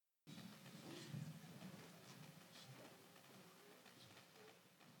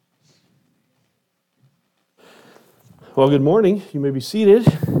Well, good morning. You may be seated.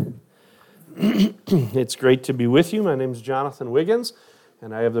 It's great to be with you. My name is Jonathan Wiggins,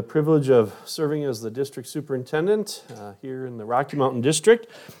 and I have the privilege of serving as the district superintendent here in the Rocky Mountain District,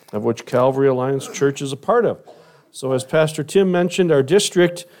 of which Calvary Alliance Church is a part of. So as Pastor Tim mentioned, our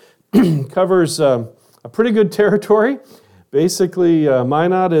district covers a pretty good territory. Basically,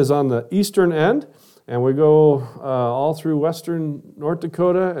 Minot is on the eastern end, and we go all through western North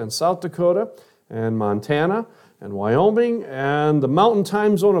Dakota and South Dakota and Montana and Wyoming, and the mountain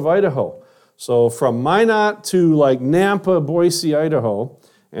time zone of Idaho. So from Minot to like Nampa, Boise, Idaho,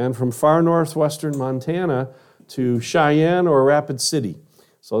 and from far northwestern Montana to Cheyenne or Rapid City.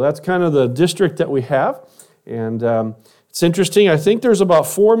 So that's kind of the district that we have. And it's interesting, I think there's about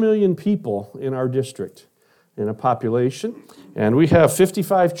 4 million people in our district in a population. And we have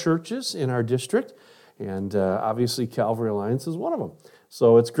 55 churches in our district. And obviously Calvary Alliance is one of them.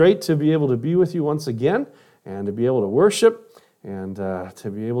 So it's great to be able to be with you once again, and to be able to worship, and to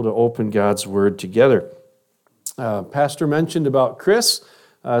be able to open God's Word together. Pastor mentioned about Chris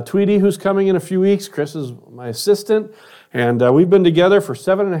Tweedy, who's coming in a few weeks. Chris is my assistant, and we've been together for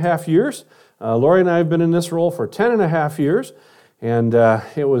 7.5 years. Lori and I have been in this role for 10.5 years, and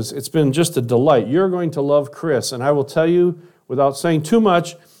it's been just a delight. You're going to love Chris, and I will tell you, without saying too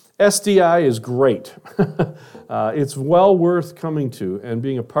much, SDI is great. It's well worth coming to and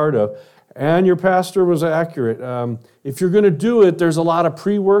being a part of. And your pastor was accurate. If you're going to do it, there's a lot of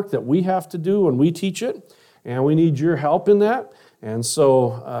pre-work that we have to do when we teach it, and we need your help in that. And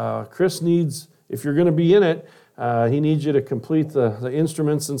so Chris needs, if you're going to be in it, he needs you to complete the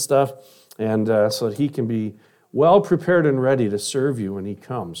instruments and stuff, and so that he can be well prepared and ready to serve you when he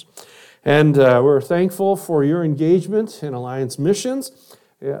comes. And we're thankful for your engagement in Alliance Missions.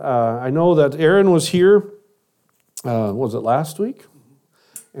 I know that Aaron was here, was it last week?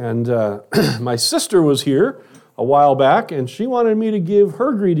 And my sister was here a while back, and she wanted me to give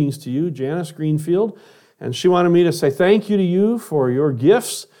her greetings to you, Janice Greenfield, and she wanted me to say thank you to you for your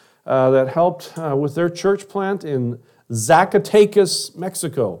gifts that helped with their church plant in Zacatecas,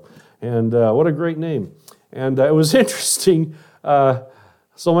 Mexico. And what a great name. And it was interesting. So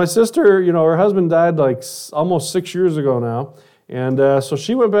my sister, her husband died like almost 6 years ago now, and so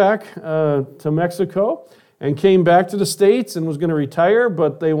she went back to Mexico and came back to the States and was going to retire,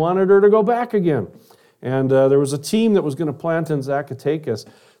 but they wanted her to go back again. And there was a team that was going to plant in Zacatecas.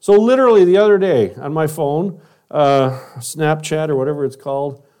 So literally the other day on my phone, Snapchat or whatever it's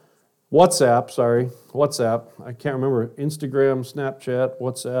called, WhatsApp, I can't remember, Instagram, Snapchat,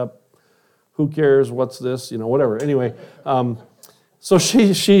 WhatsApp, who cares, what's this, whatever. Anyway, so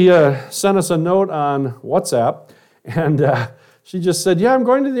she sent us a note on WhatsApp, and she just said, I'm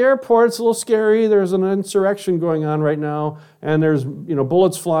going to the airport. It's a little scary. There's an insurrection going on right now, and there's,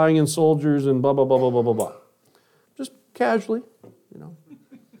 bullets flying and soldiers and blah, blah, blah, blah, blah, blah, blah. Just casually,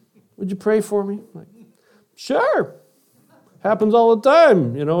 Would you pray for me? Like, sure. Happens all the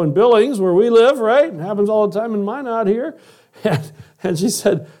time, in Billings where we live, right? It happens all the time in Minot here. And she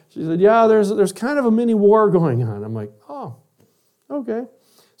said, there's kind of a mini war going on. I'm like, oh, okay.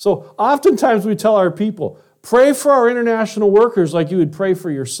 So oftentimes we tell our people, pray for our international workers like you would pray for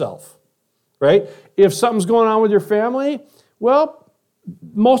yourself, right? If something's going on with your family, well,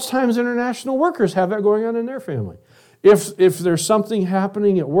 most times international workers have that going on in their family. If there's something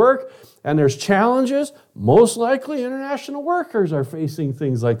happening at work and there's challenges, most likely international workers are facing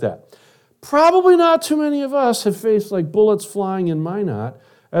things like that. Probably not too many of us have faced like bullets flying in Minot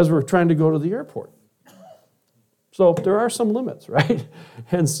as we're trying to go to the airport. So there are some limits, right?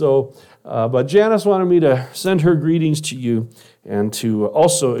 And so, but Janice wanted me to send her greetings to you and to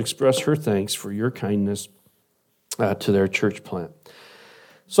also express her thanks for your kindness to their church plant.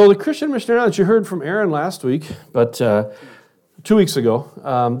 So the Christian missionary that you heard from Aaron last week, but 2 weeks ago,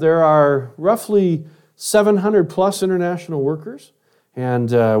 there are roughly 700 plus international workers,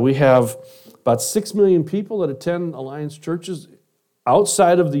 and we have about 6 million people that attend Alliance churches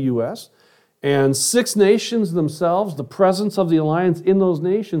outside of the U.S., and 6 nations themselves, the presence of the Alliance in those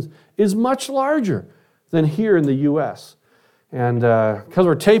nations is much larger than here in the U.S. And because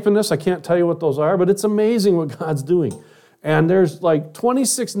we're taping this, I can't tell you what those are, but it's amazing what God's doing. And there's like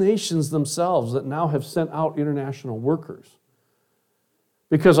 26 nations themselves that now have sent out international workers.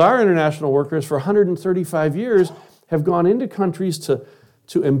 Because our international workers for 135 years have gone into countries to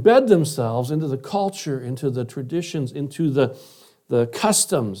embed themselves into the culture, into the traditions, into the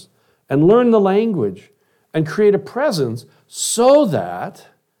customs, and learn the language and create a presence so that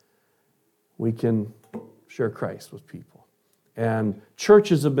we can share Christ with people. And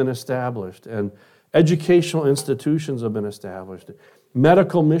churches have been established, and educational institutions have been established,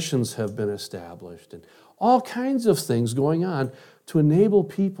 medical missions have been established, and all kinds of things going on to enable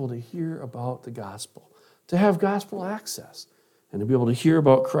people to hear about the gospel, to have gospel access, and to be able to hear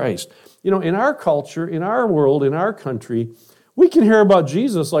about Christ. You know, in our culture, in our world, in our country, we can hear about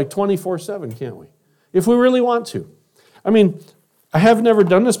Jesus like 24/7, can't we? If we really want to. I mean, I have never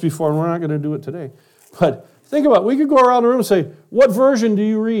done this before, and we're not going to do it today. But think about it. We could go around the room and say, what version do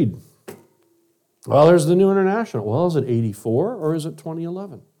you read? Well, there's the New International. Well, is it 84 or is it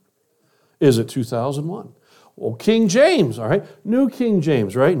 2011? Is it 2001? Well, King James, all right? New King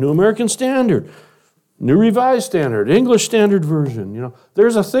James, right? New American Standard, New Revised Standard, English Standard Version. You know,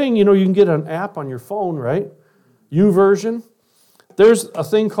 there's a thing, you know, you can get an app on your phone, right? YouVersion. There's a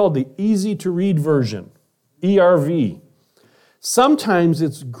thing called the Easy to Read version, ERV. Sometimes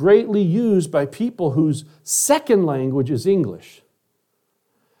it's greatly used by people whose second language is English.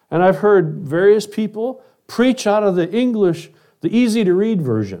 And I've heard various people preach out of the English, the Easy to Read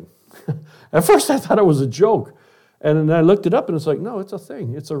version. At first I thought it was a joke. And then I looked it up and it's like, no, it's a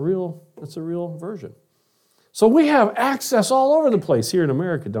thing. It's a real version. So we have access all over the place here in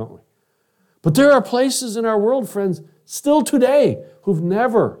America, don't we? But there are places in our world, friends, still today who've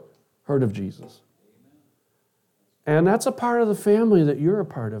never heard of Jesus. And that's a part of the family that you're a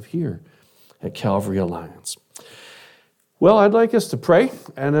part of here at Calvary Alliance. Well, I'd like us to pray,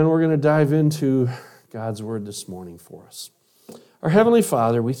 and then we're going to dive into God's Word this morning for us. Our Heavenly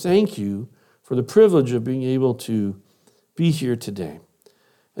Father, we thank you for the privilege of being able to be here today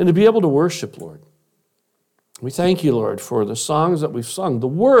and to be able to worship, Lord. We thank you, Lord, for the songs that we've sung, the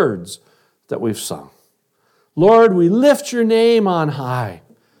words that we've sung. Lord, we lift your name on high.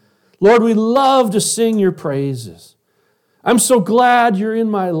 Lord, we love to sing your praises. I'm so glad you're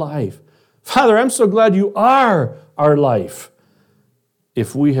in my life. Father, I'm so glad you are our life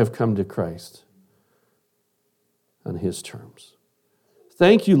if we have come to Christ on his terms.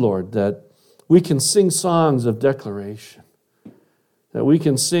 Thank you, Lord, that we can sing songs of declaration, that we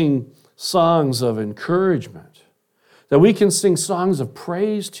can sing songs of encouragement, that we can sing songs of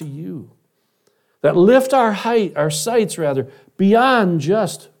praise to you, that lift our sights beyond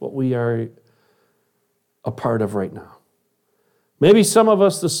just what we are a part of right now. Maybe some of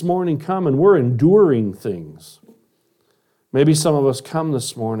us this morning come and we're enduring things. Maybe some of us come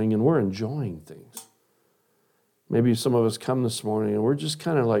this morning and we're enjoying things. Maybe some of us come this morning and we're just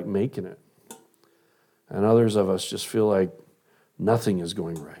kind of like making it. And others of us just feel like nothing is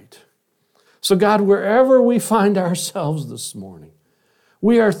going right. So God, wherever we find ourselves this morning,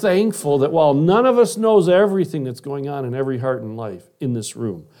 we are thankful that while none of us knows everything that's going on in every heart and life in this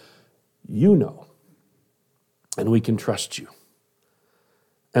room, you know. And we can trust you.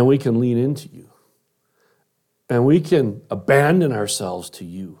 And we can lean into you. And we can abandon ourselves to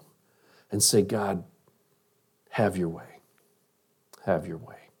you and say, God, have your way. Have your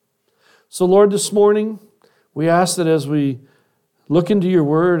way. So, Lord, this morning, we ask that as we look into your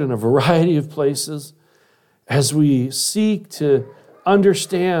word in a variety of places, as we seek to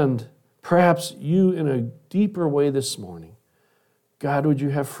understand perhaps you in a deeper way this morning, God, would you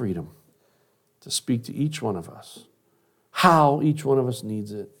have freedom to speak to each one of us, how each one of us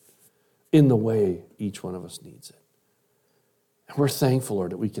needs it, in the way each one of us needs it. And we're thankful,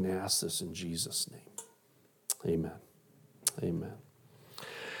 Lord, that we can ask this in Jesus' name. Amen. Amen.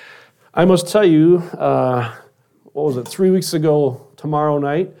 I must tell you, 3 weeks ago tomorrow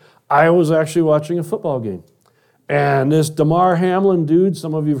night, I was actually watching a football game. And this Damar Hamlin dude,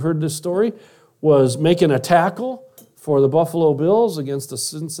 some of you have heard this story, was making a tackle for the Buffalo Bills against the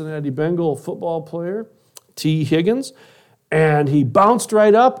Cincinnati Bengal football player, T. Higgins. And he bounced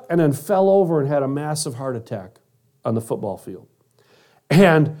right up and then fell over and had a massive heart attack on the football field.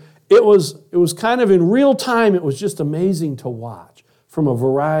 And it was kind of in real time, it was just amazing to watch from a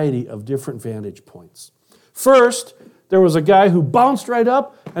variety of different vantage points. First, there was a guy who bounced right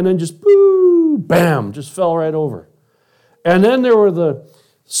up and then just boo, bam, just fell right over. And then there were the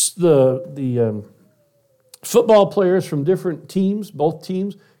football players from different teams, both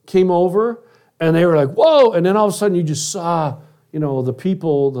teams, came over and they were like, whoa, and then all of a sudden you just saw, the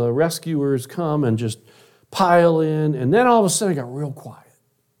people, the rescuers come and just pile in, and then all of a sudden it got real quiet.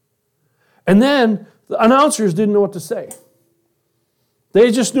 And then the announcers didn't know what to say.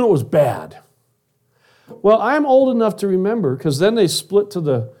 They just knew it was bad. Well, I'm old enough to remember, because then they split to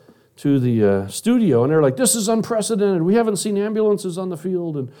the studio, and they're like, this is unprecedented. We haven't seen ambulances on the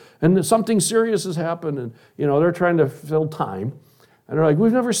field, and something serious has happened, and they're trying to fill time. And they're like,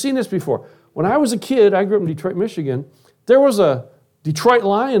 we've never seen this before. When I was a kid, I grew up in Detroit, Michigan, there was a Detroit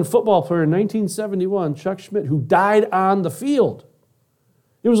Lion football player in 1971, Chuck Schmidt, who died on the field.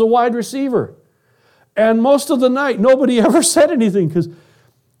 He was a wide receiver. And most of the night, nobody ever said anything, because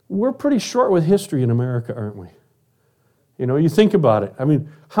we're pretty short with history in America, aren't we? You know, you think about it. I mean,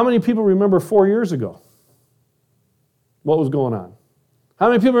 how many people remember 4 years ago what was going on? How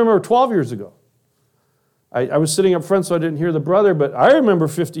many people remember 12 years ago? I was sitting up front, so I didn't hear the brother, but I remember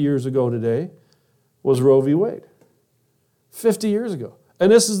 50 years ago today was Roe v. Wade. 50 years ago.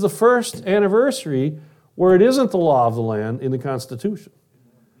 And this is the first anniversary where it isn't the law of the land in the Constitution.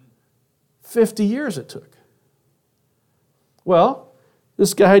 50 years it took. Well,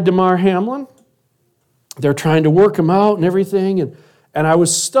 this guy, Damar Hamlin, they're trying to work him out and everything, and I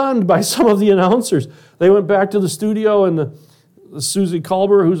was stunned by some of the announcers. They went back to the studio, and the Susie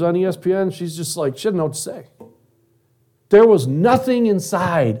Kolber, who's on ESPN, she's just like, she didn't know what to say. There was nothing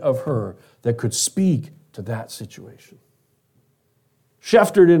inside of her that could speak to that situation.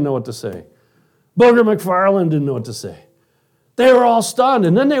 Schefter didn't know what to say. Booger McFarland didn't know what to say. They were all stunned,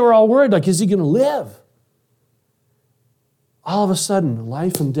 and then they were all worried, like, is he going to live? All of a sudden,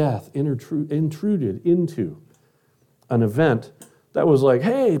 life and death intruded into an event that was like,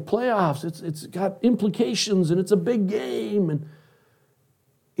 hey, playoffs, it's got implications, and it's a big game. And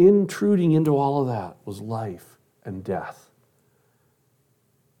intruding into all of that was life and death.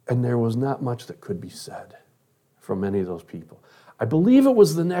 And there was not much that could be said from many of those people. I believe it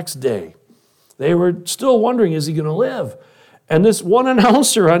was the next day. They were still wondering, is he going to live? And this one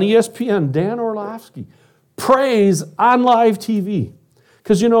announcer on ESPN, Dan Orlovsky, prays on live TV.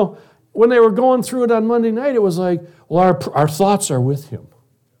 Because, you know, when they were going through it on Monday night, it was like, well, our thoughts are with him.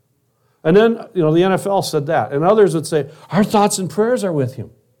 And then, you know, the NFL said that. And others would say, our thoughts and prayers are with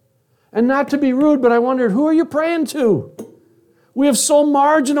him. And not to be rude, but I wondered, who are you praying to? We have so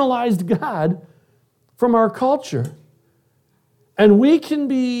marginalized God from our culture. And we can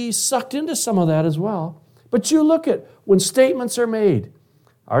be sucked into some of that as well. But you look at when statements are made,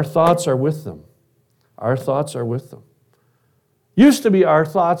 our thoughts are with them. Our thoughts are with them. Used to be our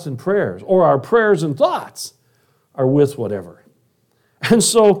thoughts and prayers, or our prayers and thoughts are with whatever. And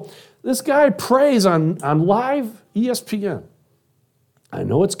so this guy prays on live ESPN. I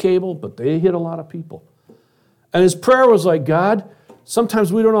know it's cable, but they hit a lot of people. And his prayer was like, God,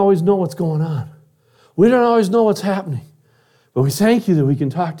 sometimes we don't always know what's going on. We don't always know what's happening. But we thank you that we can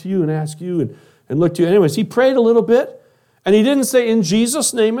talk to you and ask you and look to you. Anyways, he prayed a little bit, and he didn't say in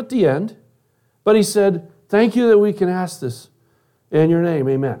Jesus' name at the end, but he said, thank you that we can ask this in your name,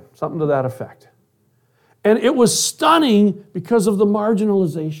 amen. Something to that effect. And it was stunning because of the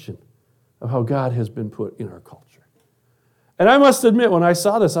marginalization of how God has been put in our culture. And I must admit, when I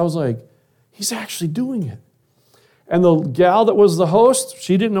saw this, I was like, he's actually doing it. And the gal that was the host,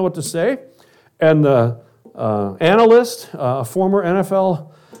 she didn't know what to say. And the analyst, a former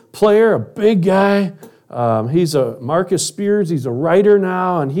NFL player, a big guy, he's a Marcus Spears, he's a writer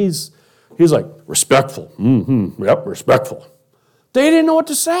now, and he's like, respectful. Yep, respectful. They didn't know what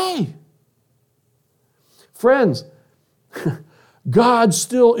to say. Friends, God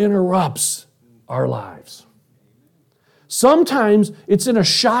still interrupts our lives. Sometimes it's in a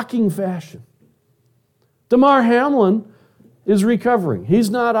shocking fashion. Damar Hamlin is recovering. He's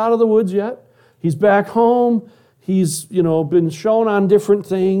not out of the woods yet. He's back home. He's, been shown on different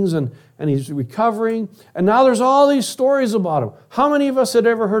things, and he's recovering. And now there's all these stories about him. How many of us had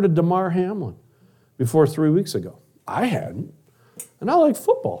ever heard of Damar Hamlin before 3 weeks ago? I hadn't. And I like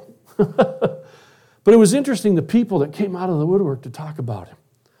football. But it was interesting, the people that came out of the woodwork to talk about him.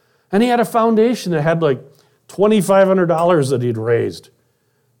 And he had a foundation that had like $2,500 that he'd raised.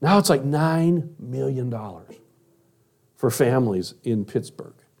 Now it's like $9 million for families in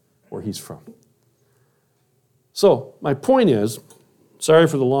Pittsburgh, where he's from. So my point is, sorry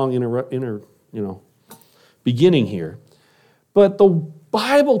for the long beginning here, but the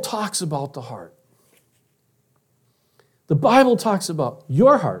Bible talks about the heart. The Bible talks about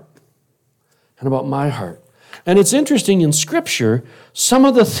your heart and about my heart. And it's interesting in Scripture, some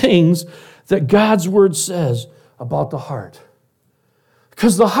of the things that God's Word says about the heart.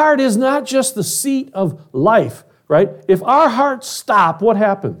 Because the heart is not just the seat of life, right? If our hearts stop, what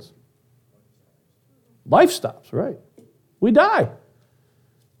happens? Life stops, right? We die.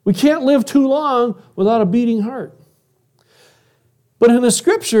 We can't live too long without a beating heart. But in the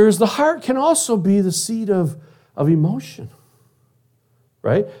Scriptures, the heart can also be the seat of emotion,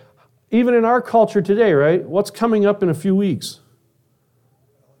 right? Even in our culture today, right? What's coming up in a few weeks?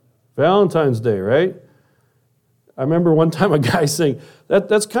 Valentine's Day, right? I remember one time a guy saying,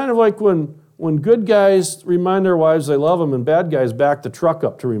 that's kind of like when good guys remind their wives they love them and bad guys back the truck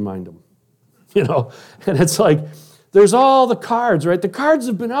up to remind them. And it's like, there's all the cards, right? The cards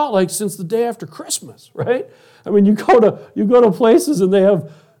have been out like since the day after Christmas, right? I mean, you go to places and they have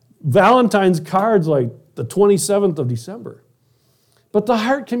Valentine's cards like the 27th of December. but the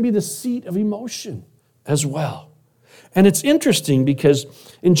heart can be the seat of emotion as well. And it's interesting because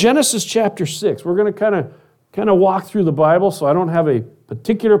in Genesis chapter 6, we're going to kind of walk through the Bible, so I don't have a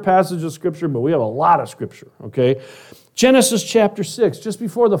particular passage of Scripture, but we have a lot of Scripture, okay? Genesis chapter 6, just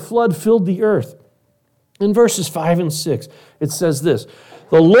before the flood filled the earth, in verses 5 and 6, it says this,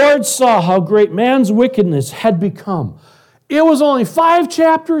 "The Lord saw how great man's wickedness had become." It was only 5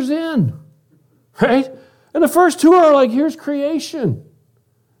 chapters in, right? And the first 2 are like, here's creation.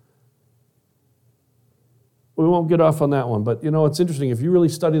 We won't get off on that one, but it's interesting. If you really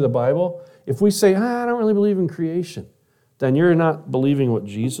study the Bible, if we say, I don't really believe in creation, then you're not believing what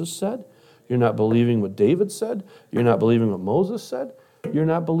Jesus said. You're not believing what David said. You're not believing what Moses said. You're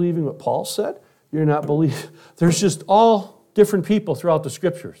not believing what Paul said. You're not believing. There's just all different people throughout the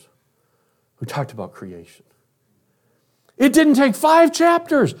Scriptures who talked about creation. It didn't take 5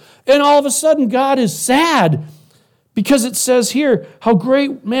 chapters, and all of a sudden God is sad because it says here how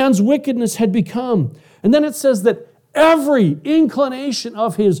great man's wickedness had become. And then it says that every inclination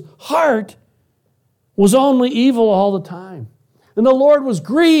of his heart was only evil all the time. And the Lord was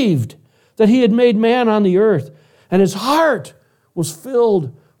grieved that he had made man on the earth, and his heart was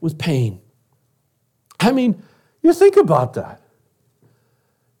filled with pain. I mean, you think about that.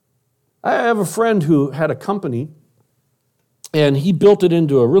 I have a friend who had a company, and he built it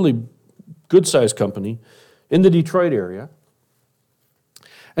into a really good-sized company in the Detroit area.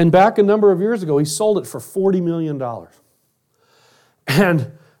 And back a number of years ago, he sold it for $40 million.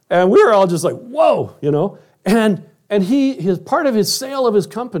 And we were all just like, whoa, And his part of his sale of his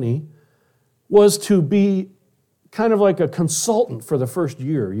company was to be kind of like a consultant for the first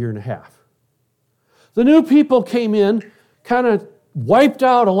year and a half. The new people came in, kind of wiped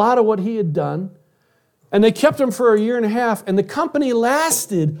out a lot of what he had done, and they kept him for a year and a half, and the company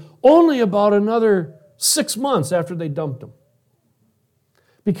lasted only about another 6 months after they dumped him.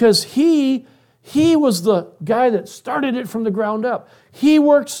 Because he was the guy that started it from the ground up. He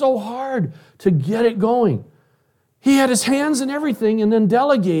worked so hard to get it going. He had his hands in everything and then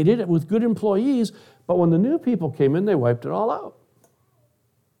delegated it with good employees, but when the new people came in, they wiped it all out.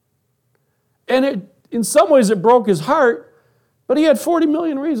 And in some ways it broke his heart, but he had 40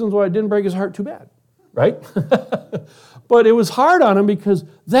 million reasons why it didn't break his heart too bad, right? But it was hard on him because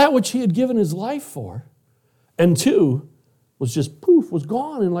that which he had given his life for, and 2, was just poof, was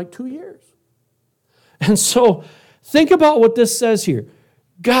gone in like 2 years. And so think about what this says here.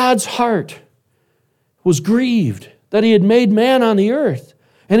 God's heart was grieved that he had made man on the earth,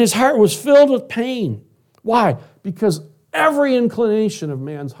 and his heart was filled with pain. Why? Because every inclination of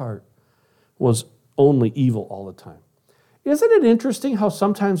man's heart was only evil all the time. Isn't it interesting how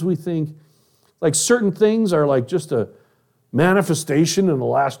sometimes we think like certain things are like just a manifestation in the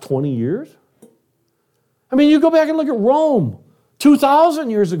last 20 years? I mean, you go back and look at Rome 2,000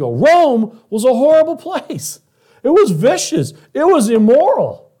 years ago. Rome was a horrible place. It was vicious. It was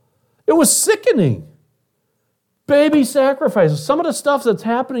immoral. It was sickening. Baby sacrifices. Some of the stuff that's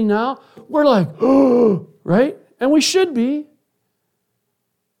happening now, we're like, oh, right? And we should be.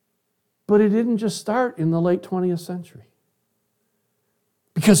 But it didn't just start in the late 20th century.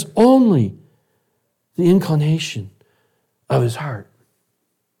 Because only the inclination of his heart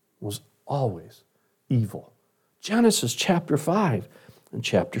was always evil. Genesis chapter 5 and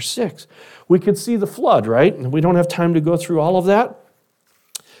chapter 6. We could see the flood, right? And we don't have time to go through all of that.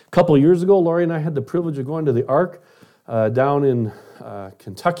 A couple of years ago, Lori and I had the privilege of going to the Ark down in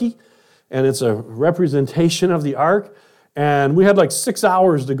Kentucky, and it's a representation of the Ark, and we had like 6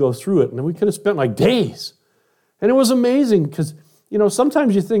 hours to go through it, and we could have spent like days. And it was amazing because,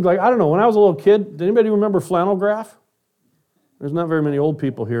 sometimes you think like, I don't know, when I was a little kid, did anybody remember flannel graph? There's not very many old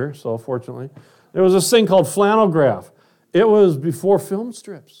people here, so fortunately. There was this thing called flannel graph. It was before film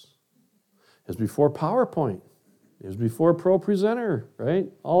strips. It was before PowerPoint. It was before ProPresenter,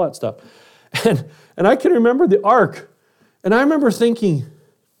 right? All that stuff. And I can remember the Ark. And I remember thinking,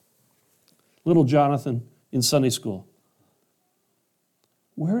 little Jonathan in Sunday school,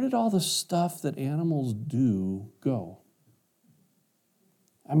 where did all the stuff that animals do go?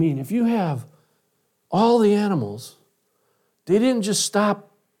 I mean, if you have all the animals, they didn't just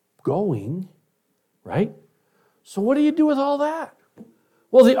stop going, right? So what do you do with all that?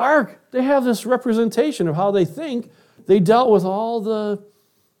 Well, the Ark, they have this representation of how they think they dealt with all the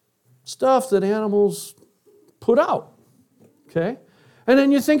stuff that animals put out, okay? And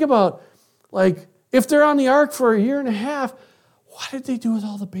then you think about, like, if they're on the Ark for a year and a half, what did they do with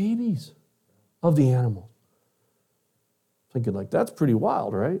all the babies of the animals? Thinking like, that's pretty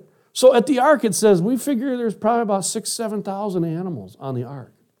wild, right? So at the Ark, it says, we figure there's probably about 6,000 to 7,000 animals on the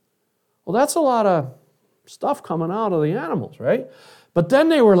Ark. Well, that's a lot of stuff coming out of the animals, right? But then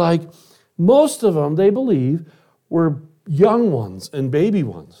they were like, most of them, they believe, were young ones and baby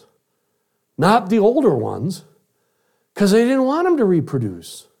ones, not the older ones, because they didn't want them to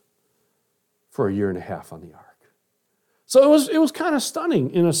reproduce for a year and a half on the ark. So it was kind of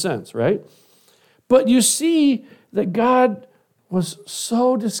stunning in a sense, right? But you see that God was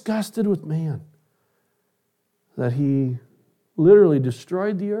so disgusted with man that he literally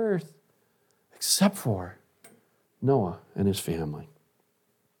destroyed the earth except for Noah and his family.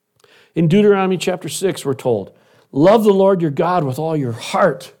 In Deuteronomy chapter 6, we're told, love the Lord your God with all your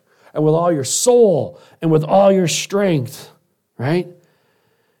heart and with all your soul and with all your strength, right?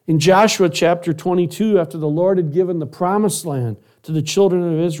 In Joshua chapter 22, after the Lord had given the promised land to the children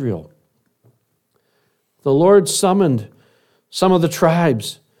of Israel, the Lord summoned some of the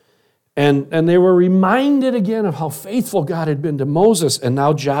tribes, and they were reminded again of how faithful God had been to Moses and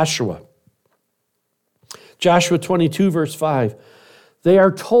now Joshua. Joshua 22, verse 5, they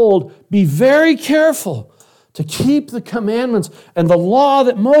are told, be very careful to keep the commandments and the law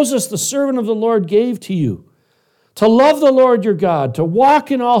that Moses, the servant of the Lord, gave to you, to love the Lord your God, to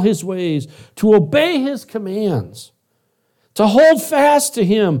walk in all his ways, to obey his commands, to hold fast to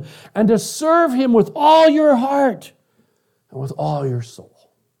him, and to serve him with all your heart and with all your soul.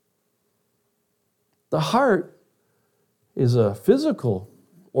 The heart is a physical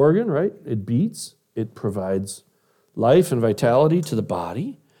organ, right? It beats. It provides life and vitality to the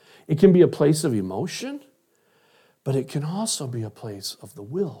body. It can be a place of emotion, but it can also be a place of the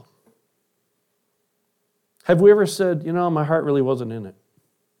will. Have we ever said, my heart really wasn't in it?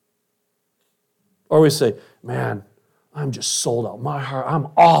 Or we say, man, I'm just sold out. My heart, I'm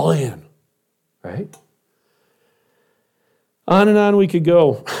all in, right? On and on we could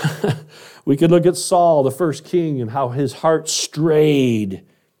go. We could look at Saul, the first king, and how his heart strayed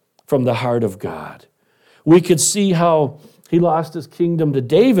from the heart of God. We could see how he lost his kingdom to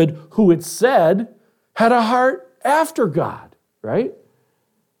David, who it said had a heart after God, right?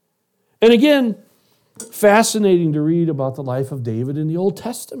 And again, fascinating to read about the life of David in the Old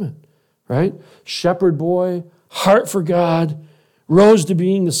Testament, right? Shepherd boy, heart for God, rose to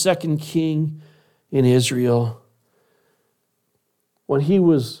being the second king in Israel. When he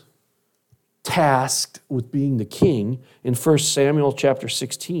was tasked with being the king in 1 Samuel chapter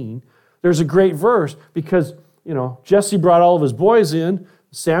 16, there's a great verse because, Jesse brought all of his boys in.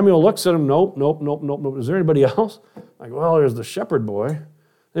 Samuel looks at him, nope. Is there anybody else? Like, well, there's the shepherd boy.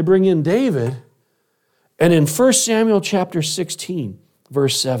 They bring in David. And in 1 Samuel chapter 16,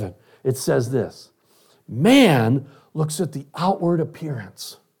 verse 7, it says this, man looks at the outward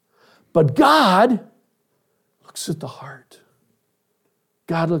appearance, but God looks at the heart.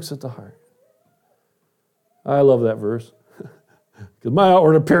 God looks at the heart. I love that verse because my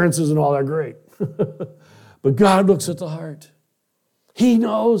outward appearance isn't all that great. But God looks at the heart. He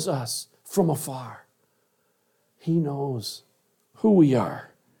knows us from afar. He knows who we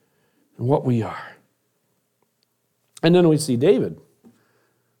are and what we are. And then we see David,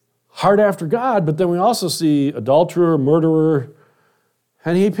 heart after God, but then we also see adulterer, murderer,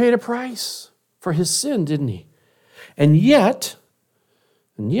 and he paid a price for his sin, didn't he? And yet,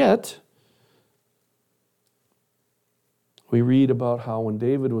 we read about how when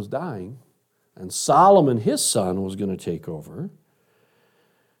David was dying and Solomon, his son, was going to take over,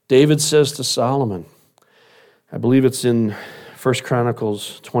 David says to Solomon, I believe it's in 1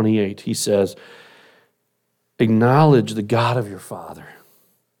 Chronicles 28, he says, acknowledge the God of your father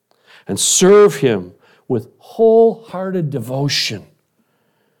and serve him with wholehearted devotion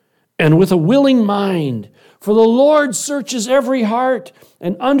and with a willing mind, for the Lord searches every heart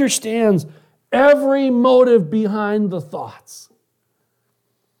and understands every motive behind the thoughts.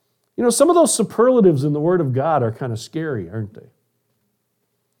 Some of those superlatives in the Word of God are kind of scary, aren't they?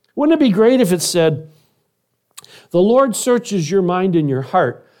 Wouldn't it be great if it said, the Lord searches your mind and your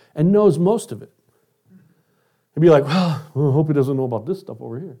heart and knows most of it? It'd be like, well, I hope he doesn't know about this stuff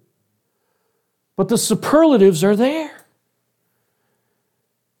over here. But the superlatives are there.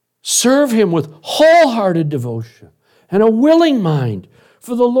 Serve him with wholehearted devotion and a willing mind,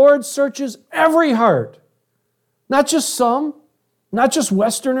 for the Lord searches every heart, not just some, not just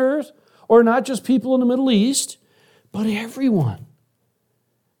Westerners, or not just people in the Middle East, but everyone,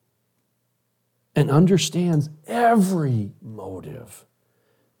 and understands every motive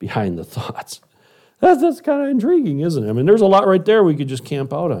behind the thoughts. That's kind of intriguing, isn't it? I mean, there's a lot right there we could just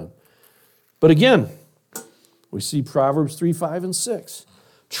camp out on. But again, we see Proverbs 3, 5, and 6.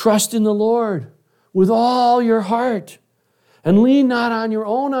 Trust in the Lord with all your heart and lean not on your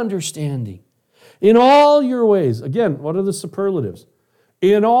own understanding. In all your ways. Again, what are the superlatives?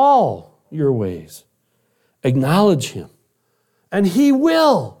 In all your ways. Acknowledge him, and he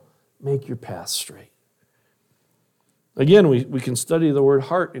will make your path straight. Again, we can study the word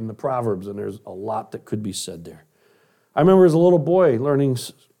heart in the Proverbs, and there's a lot that could be said there. I remember as a little boy learning,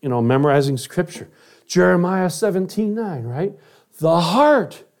 memorizing Scripture. Jeremiah 17:9, right? The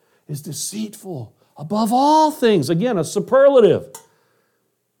heart is deceitful above all things. Again, a superlative.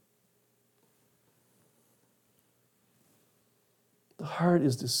 The heart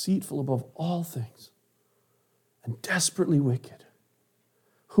is deceitful above all things and desperately wicked.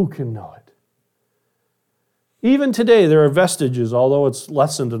 Who can know it? Even today, there are vestiges, although it's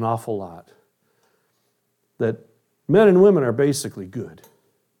lessened an awful lot, that men and women are basically good.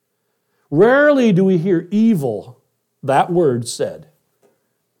 Rarely do we hear evil, that word said.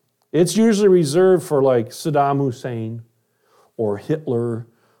 It's usually reserved for like Saddam Hussein or Hitler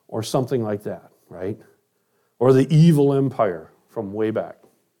or something like that, right? Or the evil empire from way back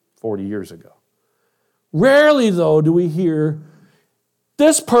 40 years ago. Rarely, though, do we hear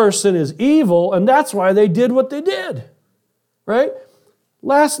this person is evil and that's why they did what they did, right?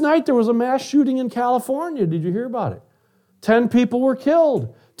 Last night there was a mass shooting in California. Did you hear about it? 10 people were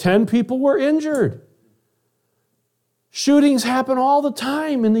killed. 10 people were injured. Shootings happen all the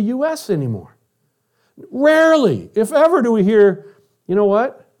time in the U.S. anymore. Rarely, if ever, do we hear, you know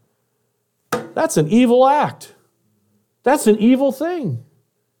what? That's an evil act. That's an evil thing.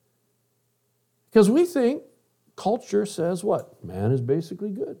 Because we think culture says what? Man is basically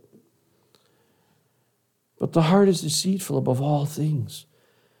good. But the heart is deceitful above all things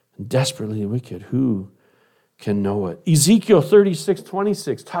and desperately wicked. Who can know it? Ezekiel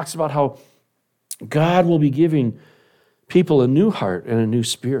 36:26 talks about how God will be giving people a new heart and a new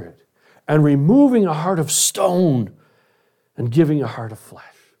spirit and removing a heart of stone and giving a heart of flesh.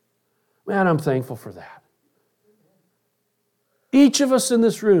 Man, I'm thankful for that. Each of us in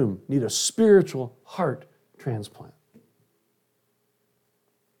this room need a spiritual heart transplant.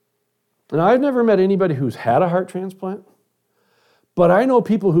 And I've never met anybody who's had a heart transplant, but I know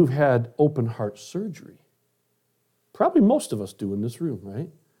people who've had open heart surgery. Probably most of us do in this room, right?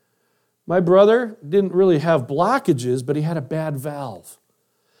 My brother didn't really have blockages, but he had a bad valve.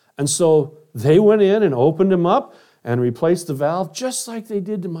 And so they went in and opened him up and replaced the valve just like they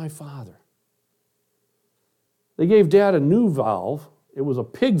did to my father. They gave Dad a new valve. It was a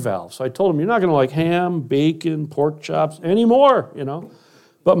pig valve. So I told him, you're not going to like ham, bacon, pork chops anymore,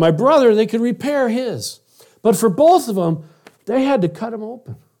 But my brother, they could repair his. But for both of them, they had to cut him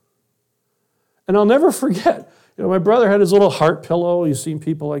open. And I'll never forget, my brother had his little heart pillow. You've seen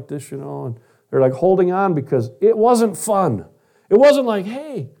people like this, and they're like holding on because it wasn't fun. It wasn't like,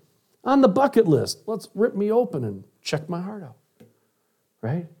 hey, on the bucket list, let's rip me open and check my heart out,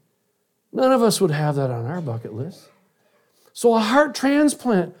 right? None of us would have that on our bucket list. So a heart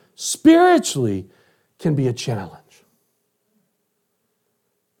transplant spiritually can be a challenge.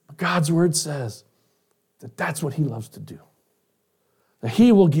 But God's word says that that's what he loves to do. That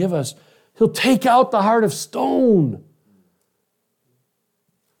he will give us, he'll take out the heart of stone.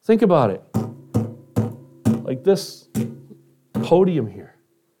 Think about it. Like this podium here.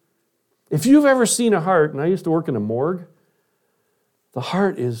 If you've ever seen a heart, and I used to work in a morgue, the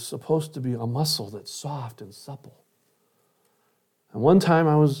heart is supposed to be a muscle that's soft and supple. And one time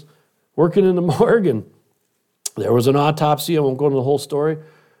I was working in the morgue and there was an autopsy. I won't go into the whole story.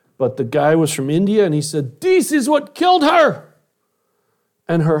 But the guy was from India and he said, "This is what killed her."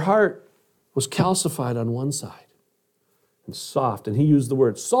 And her heart was calcified on one side and soft. And he used the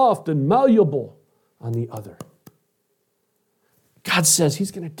word soft and malleable on the other. God says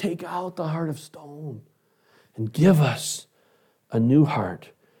he's going to take out the heart of stone and give us a new heart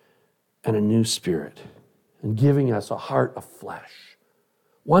and a new spirit, and giving us a heart of flesh,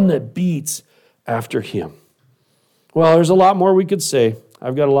 one that beats after him. Well, there's a lot more we could say.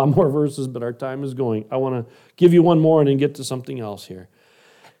 I've got a lot more verses, but our time is going. I want to give you one more and then get to something else here.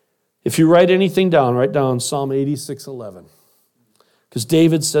 If you write anything down, write down Psalm 86:11. Because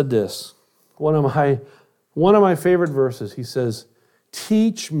David said this, one of my favorite verses. He says,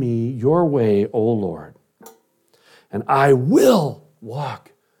 "Teach me your way, O Lord, and I will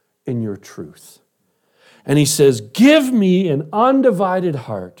walk in your truth." And he says, "Give me an undivided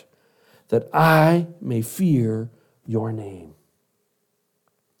heart that I may fear your name."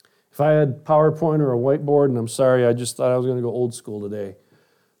 If I had PowerPoint or a whiteboard, and I'm sorry, I just thought I was going to go old school today.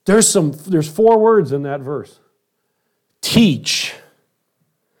 There's 4 words in that verse. Teach.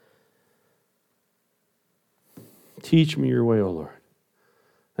 Teach me your way, O Lord,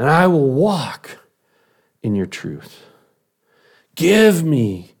 and I will walk in your truth. Give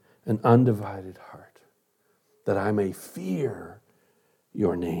me an undivided heart that I may fear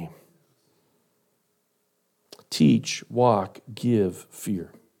your name. teach, walk, give,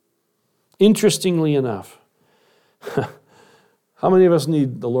 fear. Interestingly enough, how many of us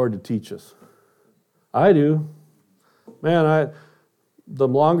need the Lord to teach us? I do. Man, the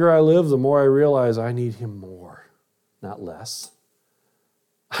longer I live, the more I realize I need Him more, not less.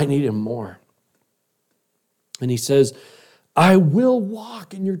 I need Him more. And He says, I will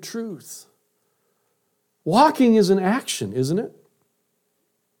walk in your truth. Walking is an action, isn't it?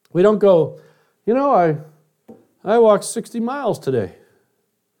 We don't go, I walked 60 miles today.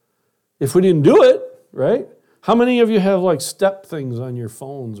 If we didn't do it, right? How many of you have like step things on your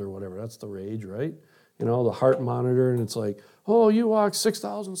phones or whatever? That's the rage, right? The heart monitor, and it's like, oh, you walked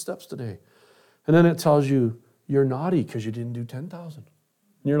 6,000 steps today. And then it tells you you're naughty because you didn't do 10,000. And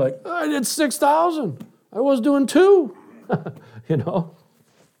you're like, I did 6,000. I was doing 2.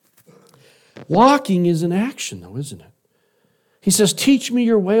 Walking is an action, though, isn't it? He says, teach me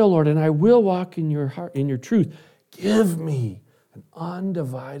your way, O Lord, and I will walk in your heart, in your truth. Give me an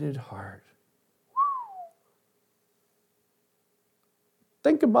undivided heart.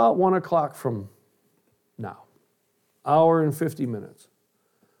 Think about 1 o'clock from now, hour and 50 minutes.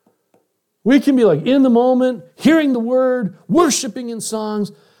 We can be like in the moment, hearing the word, worshiping in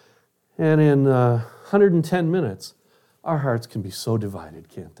songs, and in 110 minutes, our hearts can be so divided,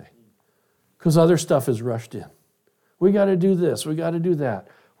 can't they? Because other stuff is rushed in. We got to do this, we got to do that.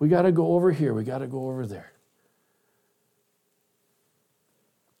 We got to go over here, we got to go over there.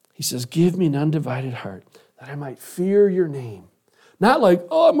 He says, give me an undivided heart that I might fear your name. Not like,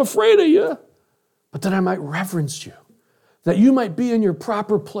 oh, I'm afraid of you, but that I might reverence you, that you might be in your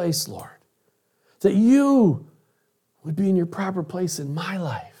proper place, Lord, that you would be in your proper place in my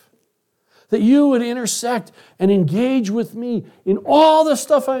life, that you would intersect and engage with me in all the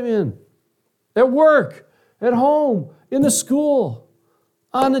stuff I'm in, at work, at home, in the school,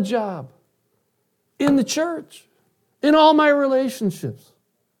 on the job, in the church, in all my relationships.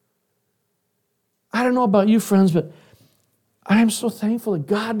 I don't know about you, friends, but I am so thankful that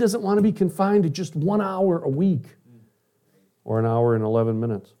God doesn't want to be confined to just 1 hour a week or an hour and 11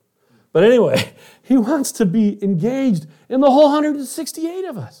 minutes. But anyway, He wants to be engaged in the whole 168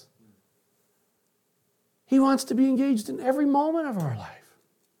 of us. He wants to be engaged in every moment of our life.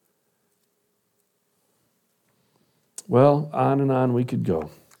 Well, on and on we could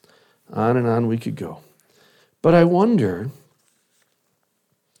go. On and on we could go. But I wonder,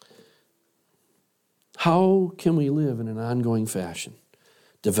 how can we live in an ongoing fashion,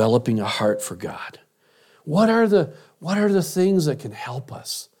 developing a heart for God? What are the things that can help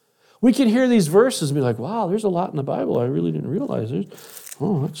us? We can hear these verses and be like, wow, there's a lot in the Bible I really didn't realize.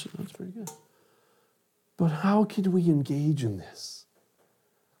 That's pretty good. But how can we engage in this?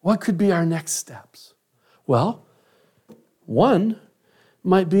 What could be our next steps? Well, one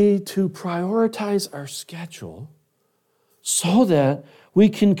might be to prioritize our schedule so that we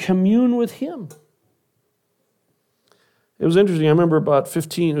can commune with Him. It was interesting. I remember about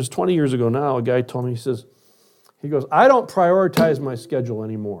 20 years ago now, a guy told me, he goes, I don't prioritize my schedule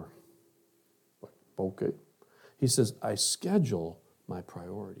anymore. Okay. He says, I schedule my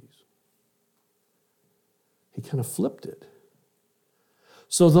priorities. He kind of flipped it.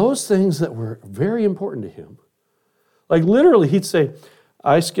 So those things that were very important to him, like literally he'd say,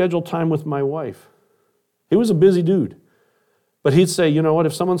 I schedule time with my wife. He was a busy dude. But he'd say, you know what,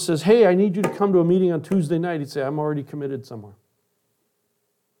 if someone says, hey, I need you to come to a meeting on Tuesday night, he'd say, I'm already committed somewhere.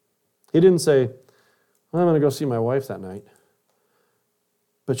 He didn't say, well, I'm going to go see my wife that night.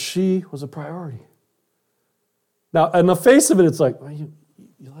 But she was a priority. Now, on the face of it, it's like, well, you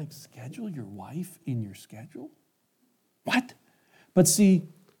like schedule your wife in your schedule? What? But see,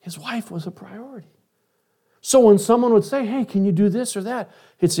 his wife was a priority. So when someone would say, hey, can you do this or that?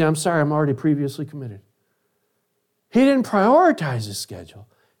 He'd say, I'm sorry, I'm already previously committed. He didn't prioritize his schedule.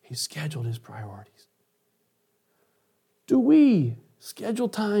 He scheduled his priorities. Do we schedule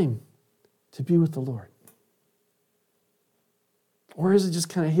time to be with the Lord? Or is it just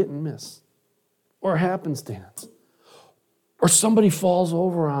kind of hit and miss? Or happenstance? Or somebody falls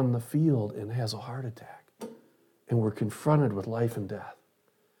over on the field and has a heart attack, and we're confronted with life and death,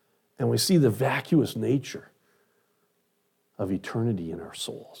 and we see the vacuous nature of eternity in our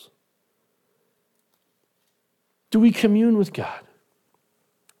souls. Do we commune with God?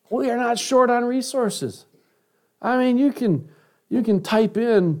 We are not short on resources. I mean, you can type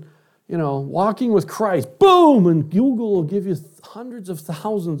in, walking with Christ, boom, and Google will give you hundreds of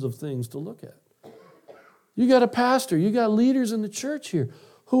thousands of things to look at. You got a pastor, you got leaders in the church here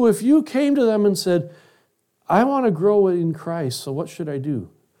who, if you came to them and said, I want to grow in Christ, so what should I do?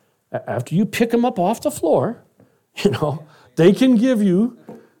 After you pick them up off the floor, they can give you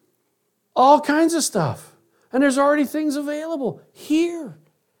all kinds of stuff. And there's already things available here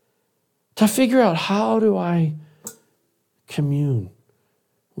to figure out, how do I commune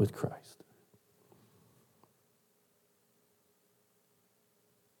with Christ?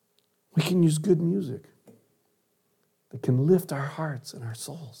 We can use good music that can lift our hearts and our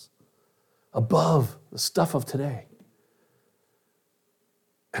souls above the stuff of today.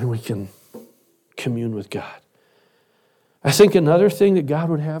 And we can commune with God. I think another thing that God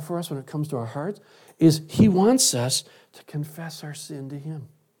would have for us when it comes to our hearts is He wants us to confess our sin to Him.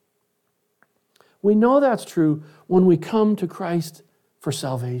 We know that's true when we come to Christ for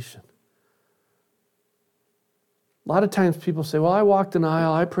salvation. A lot of times people say, well, I walked an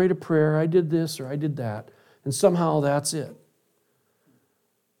aisle, I prayed a prayer, I did this or I did that, and somehow that's it.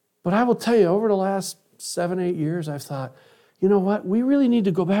 But I will tell you, over the last 7, 8 years, I've thought, you know what? We really need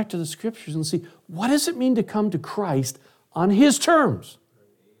to go back to the Scriptures and see, what does it mean to come to Christ on His terms?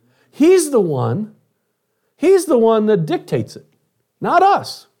 He's the one that dictates it, not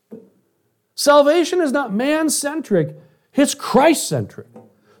us. Salvation is not man-centric, it's Christ-centric.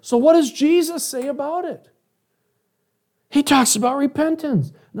 So what does Jesus say about it? He talks about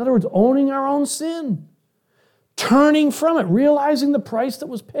repentance. In other words, owning our own sin, turning from it, realizing the price that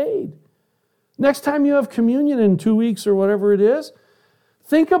was paid. Next time you have communion in 2 weeks or whatever it is,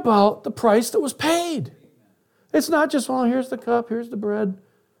 think about the price that was paid. It's not just, well, here's the cup, here's the bread.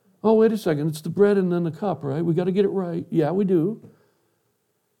 Oh, wait a second, it's the bread and then the cup, right? We got to get it right. Yeah, we do.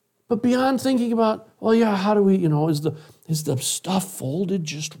 But beyond thinking about, well, yeah, how do we, is the stuff folded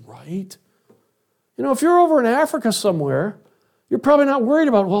just right? If you're over in Africa somewhere, you're probably not worried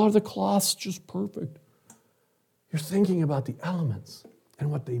about, well, are the cloths just perfect? You're thinking about the elements and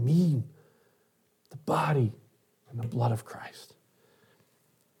what they mean, the body and the blood of Christ.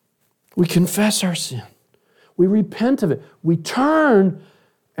 We confess our sin. We repent of it. We turn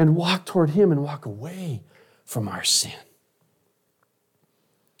and walk toward Him and walk away from our sin.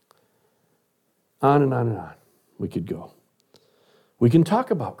 On and on and on we could go. We can talk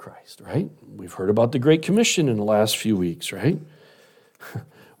about Christ, right? We've heard about the Great Commission in the last few weeks, right?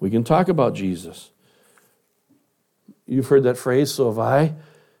 We can talk about Jesus. You've heard that phrase, so have I.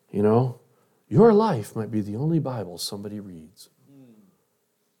 Your life might be the only Bible somebody reads.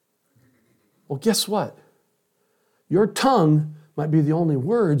 Well, guess what? Your tongue might be the only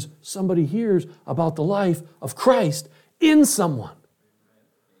words somebody hears about the life of Christ in someone.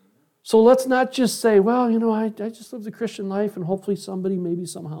 So let's not just say, well, I just live the Christian life and hopefully somebody maybe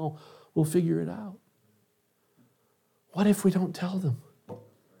somehow will figure it out. What if we don't tell them?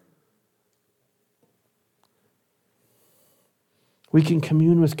 We can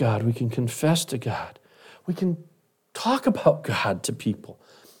commune with God. We can confess to God. We can talk about God to people.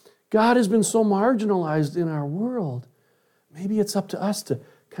 God has been so marginalized in our world. Maybe it's up to us to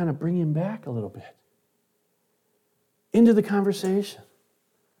kind of bring Him back a little bit into the conversation.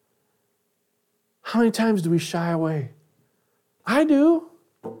 How many times do we shy away? I do,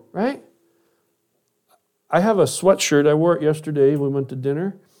 right? I have a sweatshirt. I wore it yesterday. We went to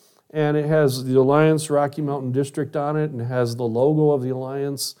dinner. And it has the Alliance Rocky Mountain District on it, and it has the logo of the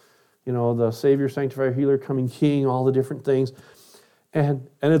Alliance, the Savior, Sanctifier, Healer, Coming King, all the different things. And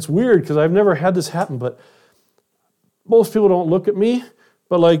it's weird because I've never had this happen, but most people don't look at me.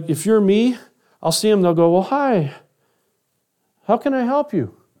 But like, if you're me, I'll see them, they'll go, well, hi, how can I help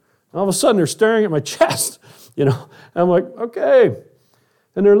you? And all of a sudden, they're staring at my chest, I'm like, okay.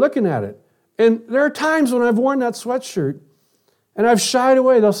 And they're looking at it. And there are times when I've worn that sweatshirt and I've shied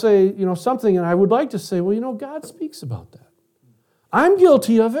away. They'll say, something, and I would like to say, well, God speaks about that. I'm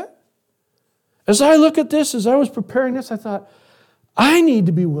guilty of it. As I look at this, as I was preparing this, I thought, I need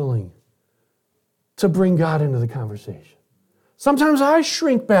to be willing to bring God into the conversation. Sometimes I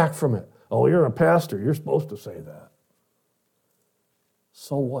shrink back from it. Oh, you're a pastor. You're supposed to say that.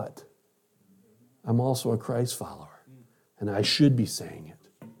 So what? I'm also a Christ follower, and I should be saying it.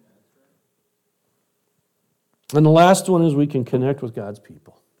 And the last one is we can connect with God's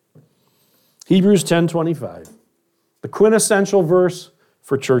people. Hebrews 10:25, the quintessential verse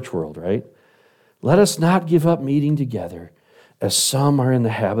for church world, right? Let us not give up meeting together as some are in the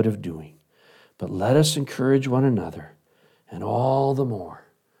habit of doing, but let us encourage one another, and all the more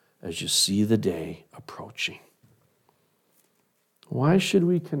as you see the day approaching. Why should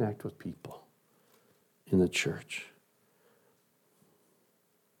we connect with people in the church?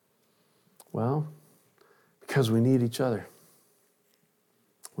 Well, because we need each other.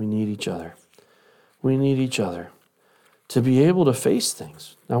 We need each other. We need each other to be able to face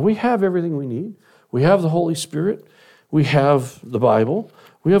things. Now, we have everything we need. We have the Holy Spirit. We have the Bible.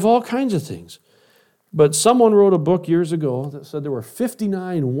 We have all kinds of things. But someone wrote a book years ago that said there were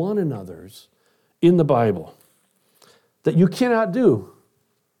 59 one another's in the Bible. that you cannot do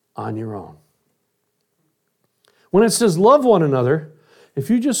on your own. When it says love one another, if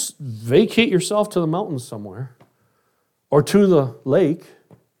you just vacate yourself to the mountains somewhere, or to the lake,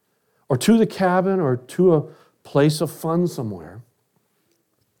 or to the cabin, or to a place of fun somewhere,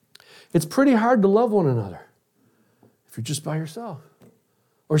 it's pretty hard to love one another if you're just by yourself,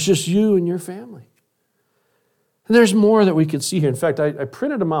 or it's just you and your family. And there's more that we could see here. In fact, I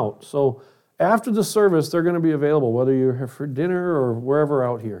printed them out. So after the service, they're going to be available, whether you're here for dinner or wherever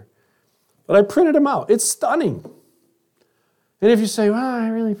out here. But I printed them out. It's stunning. And if you say, well, I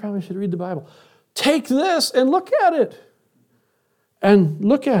really probably should read the Bible, take this and look at it. And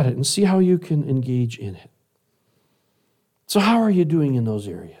look at it and see how you can engage in it. So how are you doing in those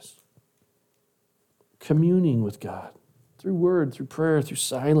areas? Communing with God through word, through prayer, through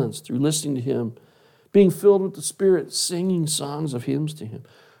silence, through listening to Him, being filled with the Spirit, singing songs of hymns to Him,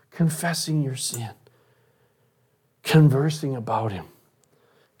 confessing your sin, conversing about Him,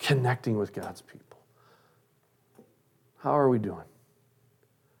 connecting with God's people. How are we doing?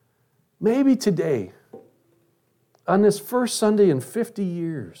 Maybe today, on this first Sunday in 50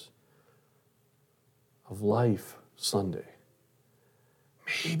 years of Life Sunday,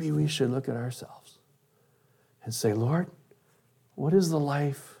 maybe we should look at ourselves and say, Lord, what is the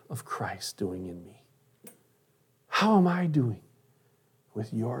life of Christ doing in me? How am I doing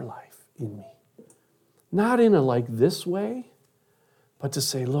with your life in me? Not in a like this way, but to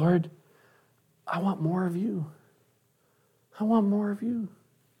say, Lord, I want more of you. I want more of you.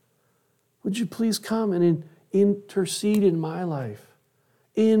 Would you please come and intercede in my life,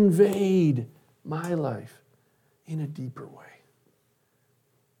 invade my life in a deeper way.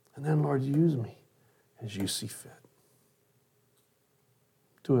 And then, Lord, use me as you see fit.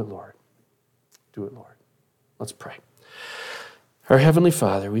 Do it, Lord. Do it, Lord. Let's pray. Our Heavenly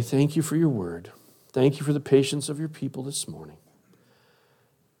Father, we thank you for your word. Thank you for the patience of your people this morning.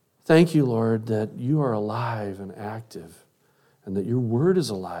 Thank you, Lord, that you are alive and active, and that your word is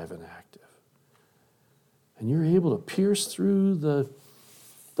alive and active. And you're able to pierce through the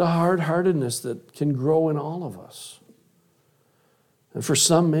hard-heartedness that can grow in all of us. And for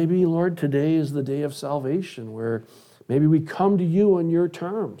some, maybe, Lord, today is the day of salvation, where maybe we come to you on your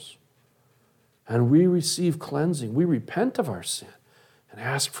terms and we receive cleansing. We repent of our sin and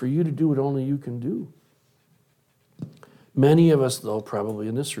ask for you to do what only you can do. Many of us, though, probably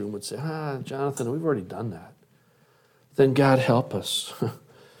in this room would say, Jonathan, we've already done that. Then God, help us.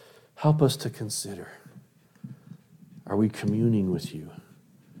 Help us to consider. Are we communing with you?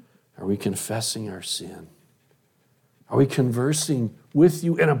 Are we confessing our sin? Are we conversing with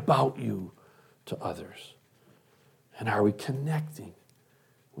you and about you to others? And are we connecting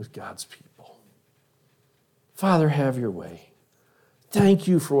with God's people? Father, have your way. Thank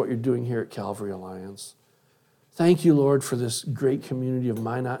you for what you're doing here at Calvary Alliance. Thank you, Lord, for this great community of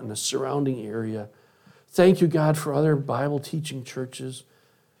Minot and the surrounding area. Thank you, God, for other Bible teaching churches,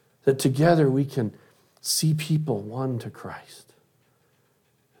 that together we can see people won to Christ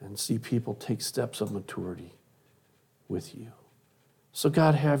and see people take steps of maturity with you. So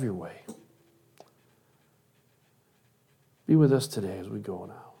God, have your way. Be with us today as we go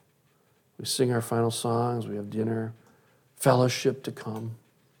now. We sing our final songs, we have dinner, fellowship to come.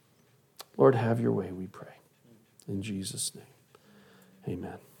 Lord, have your way, we pray. In Jesus' name,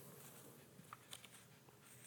 amen.